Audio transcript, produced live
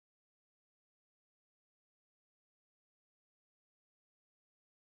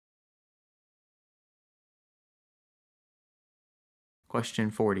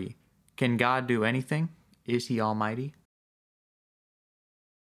Question 40. Can God do anything? Is He almighty?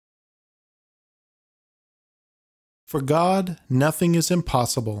 For God, nothing is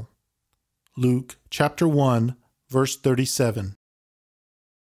impossible. Luke chapter 1, verse 37.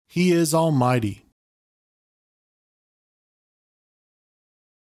 He is almighty.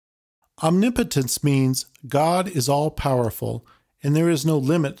 Omnipotence means God is all-powerful and there is no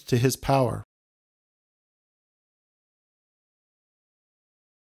limit to His power.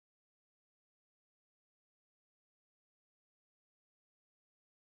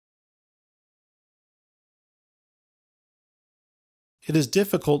 It is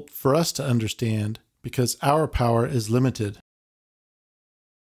difficult for us to understand because our power is limited.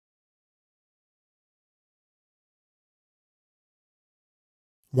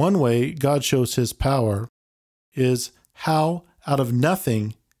 One way God shows His power is how, out of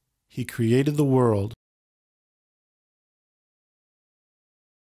nothing, He created the world.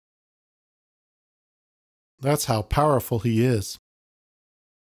 That's how powerful He is.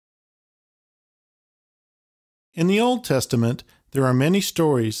 In the Old Testament, there are many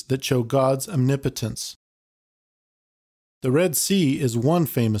stories that show God's omnipotence. The Red Sea is one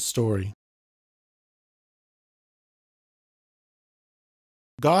famous story.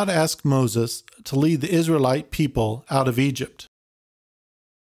 God asked Moses to lead the Israelite people out of Egypt.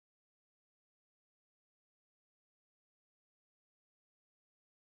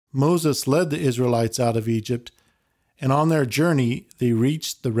 Moses led the Israelites out of Egypt, and on their journey they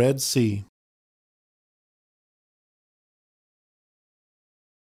reached the Red Sea.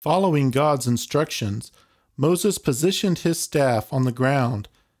 Following God's instructions, Moses positioned his staff on the ground,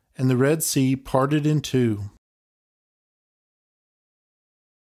 and the Red Sea parted in two.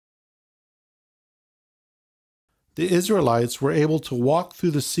 The Israelites were able to walk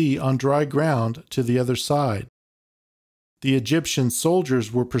through the sea on dry ground to the other side. The Egyptian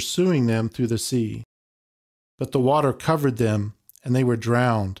soldiers were pursuing them through the sea, but the water covered them and they were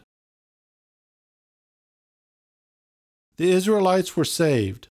drowned. The Israelites were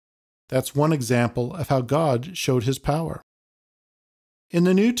saved. That's one example of how God showed His power. In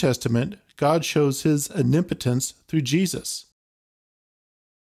the New Testament, God shows His omnipotence through Jesus.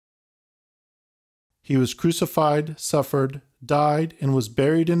 He was crucified, suffered, died, and was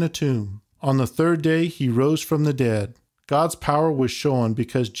buried in a tomb. On the third day, He rose from the dead. God's power was shown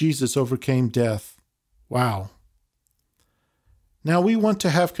because Jesus overcame death. Wow. Now we want to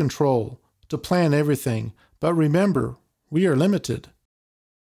have control, to plan everything, but remember, we are limited.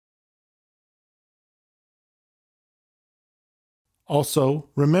 Also,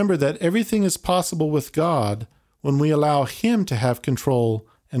 remember that everything is possible with God when we allow Him to have control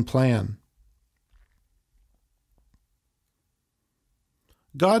and plan.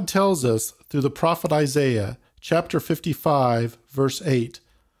 God tells us through the prophet Isaiah, chapter 55, verse 8,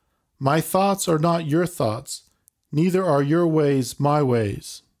 "My thoughts are not your thoughts, neither are your ways my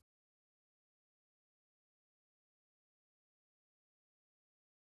ways."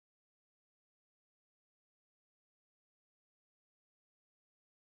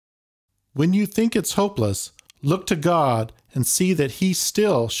 When you think it's hopeless, look to God and see that He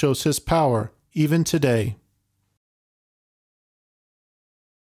still shows His power even today.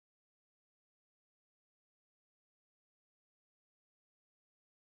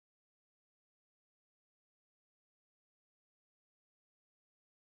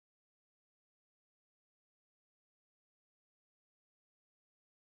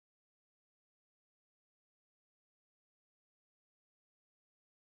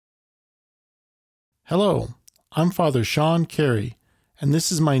 Hello, I'm Father Sean Carey, and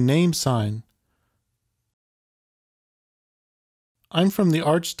this is my name sign. I'm from the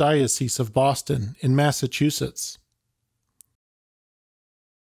Archdiocese of Boston in Massachusetts.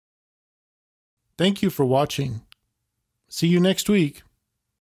 Thank you for watching. See you next week.